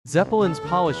Zeppelins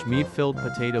polish meat-filled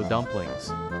potato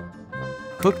dumplings.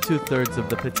 Cook 2/3 of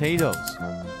the potatoes.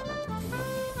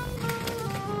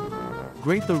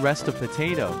 Grate the rest of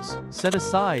potatoes, set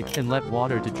aside and let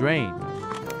water to drain.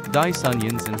 Dice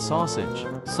onions and sausage,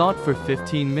 saute for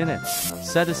 15 minutes,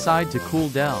 set aside to cool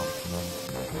down.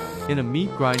 In a meat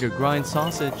grinder, grind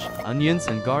sausage, onions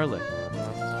and garlic.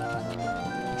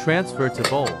 Transfer to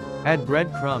bowl, add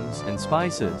breadcrumbs and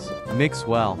spices, mix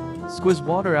well. Squeeze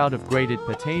water out of grated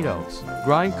potatoes.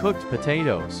 Grind cooked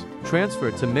potatoes.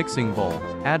 Transfer to mixing bowl.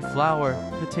 Add flour,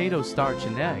 potato starch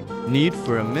and egg. Knead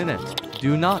for a minute.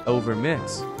 Do not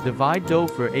overmix. Divide dough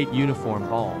for 8 uniform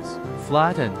balls.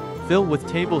 Flatten. Fill with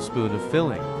tablespoon of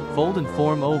filling. Fold and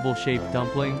form oval-shaped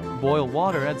dumpling. Boil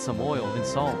water, add some oil and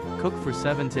salt. Cook for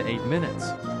 7 to 8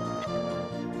 minutes.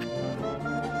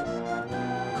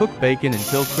 Cook bacon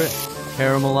until crisp.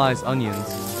 Caramelize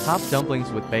onions. Top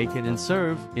dumplings with bacon and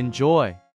serve. Enjoy!